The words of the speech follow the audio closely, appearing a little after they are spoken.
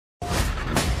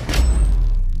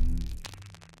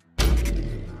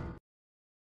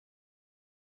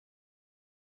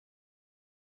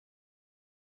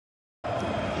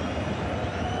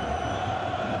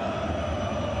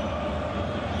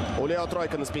У Лео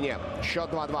тройка на спине.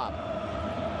 Счет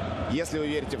 2-2. Если вы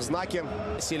верите в знаки,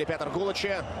 силе Петр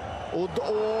Гулачи.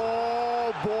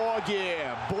 О, боги!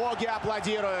 Боги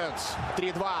аплодируют.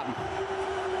 3-2.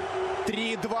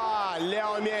 3-2.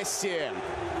 Лео Месси.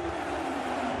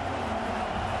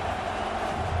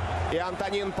 И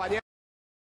Антонин Понятно.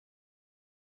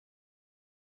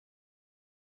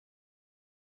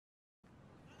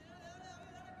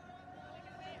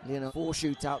 Lionel, 4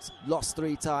 shootouts, lost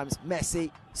 3 times.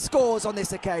 Messi scores on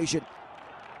this occasion.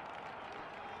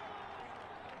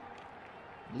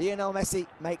 Lionel Messi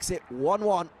makes it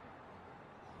 1-1.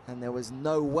 And there was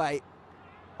no way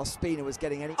Ospina was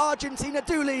getting any. Argentina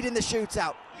do lead in the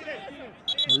shootout.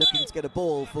 They're looking to get a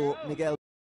ball for Miguel.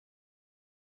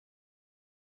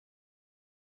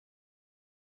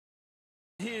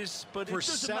 But for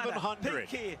 700.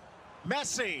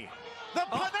 Messi, the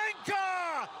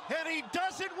Panenka, and he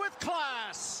does it with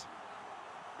class.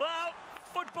 Well,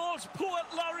 football's poet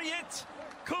laureate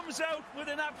comes out with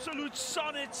an absolute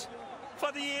sonnet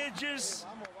for the ages.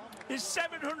 His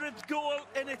 700th goal,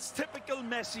 and it's typical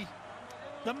Messi.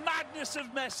 The madness of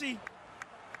Messi,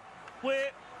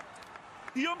 where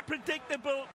the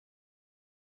unpredictable.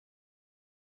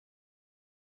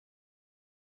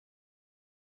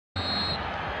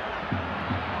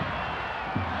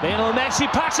 Lionel Messi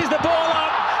passes the ball on.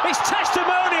 It's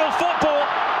testimonial football.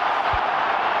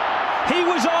 He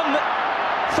was on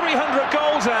 300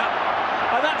 goals now,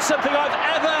 and that's something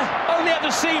I've only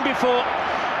ever seen before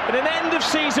in an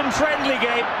end-of-season friendly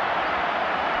game.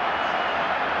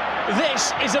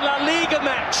 This is a La Liga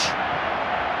match,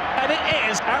 and it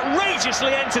is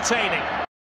outrageously entertaining.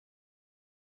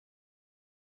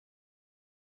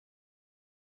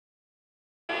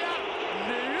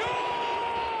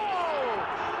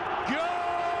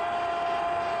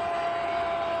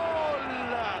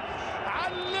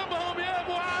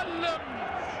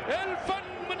 الفن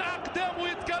من أقدامه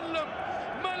يتكلم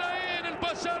ملايين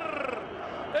البشر.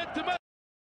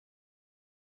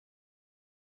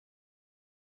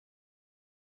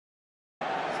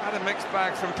 Had a mixed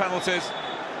bag from penalties,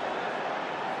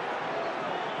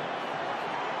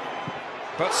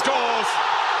 but scores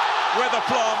with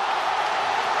aplomb.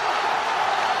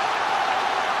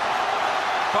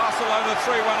 Barcelona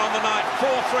 3-1 on the night,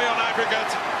 4-3 on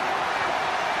aggregate.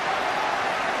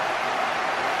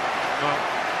 Well,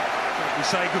 we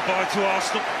say goodbye to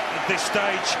Arsenal at this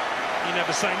stage. You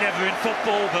never say never in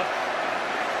football, but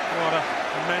what a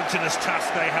mountainous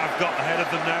task they have got ahead of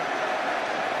them now.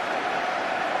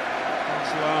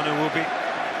 Barcelona will be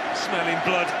smelling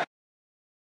blood.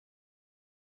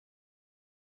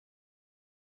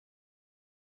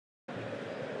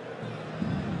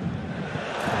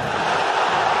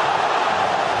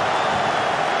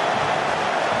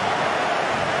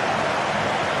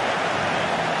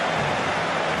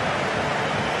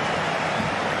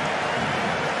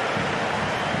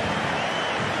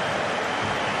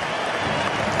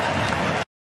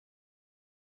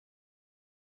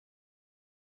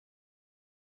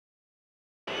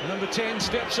 Number 10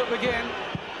 steps up again,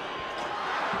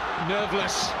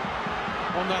 nerveless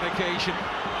on that occasion,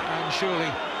 and surely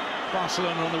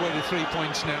Barcelona on the way to 3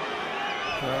 points now.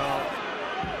 Well,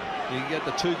 you can get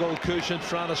the 2-goal cushion.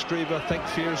 Fran Escriva, I think,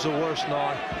 fears the worst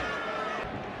now.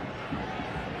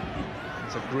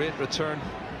 It's a great return.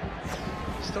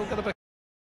 Still got a bit.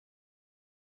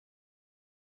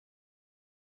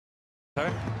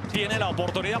 Tiene la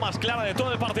oportunidad más clara de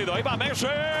todo el partido. Ahí va Messi.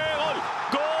 ¡Gol!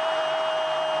 ¡Gol!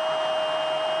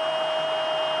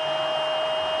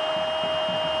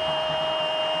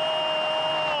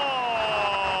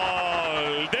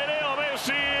 De Leo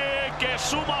Messi, que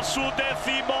suma su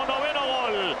 19º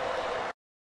gol.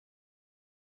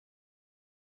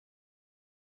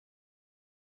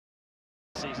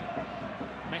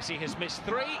 Messi has missed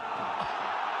 3,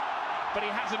 but he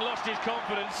hasn't lost his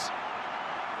confidence.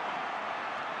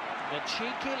 The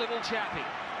cheeky little chappie.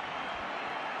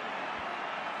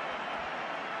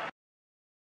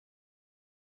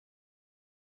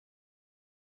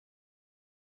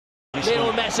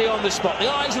 Lionel Messi on the spot. The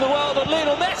eyes of the world on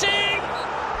Lionel Messi,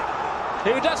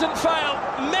 who doesn't fail.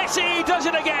 Messi does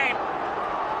it again.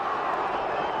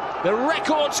 The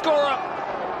record scorer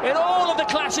in all of the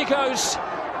Clásicos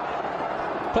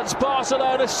puts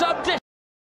Barcelona sub-distance.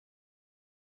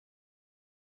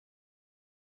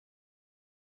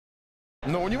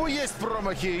 Но у него есть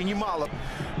промахи и немало.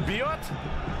 Бьет.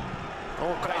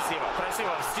 О, красиво,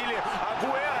 красиво. В стиле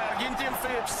Агуэро. Аргентинцы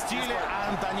в стиле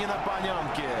Антонина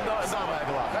Паненки. Самое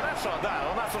главное. Хорошо, да,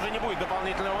 у нас уже не будет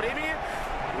дополнительного времени.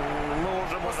 Мы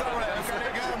уже можем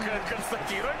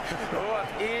констатировать. Вот.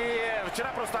 И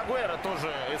вчера просто Агуэро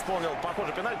тоже исполнил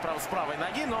похожий пенальти, правда, с правой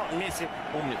ноги, но Месси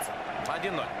умница.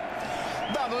 1-0.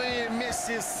 Да, ну и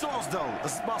Месси создал.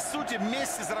 По сути,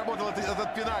 Месси заработал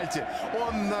этот пенальти.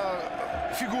 Он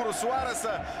фигуру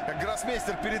Суареса, как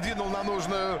гроссмейстер, передвинул на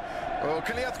нужную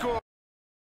клетку.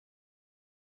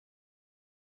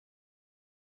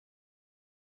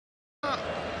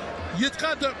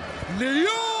 يتقدم ليو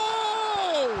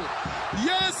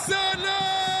يا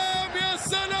سلام يا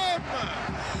سلام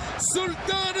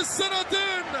سلطان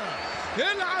السلاطين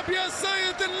العب يا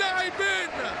سيد اللاعبين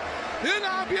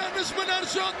العب يا نجم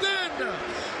الارجنتين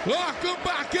احكم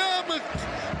باحكامك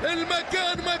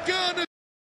المكان مكانك.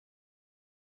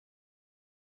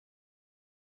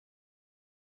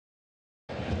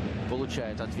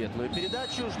 Получает ответную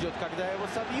передачу, ждет, когда его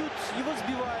собьют, его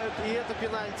сбивают, и это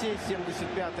пенальти.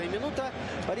 75-я минута.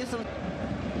 Парисон.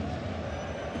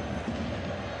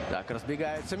 Так,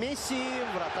 разбегается Месси,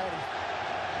 вратарь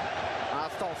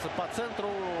остался по центру,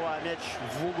 а мяч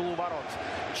в углу ворот.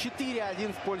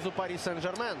 4-1 в пользу Пари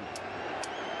Сен-Жермен.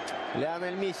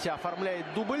 Лионель Месси оформляет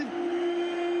дубль.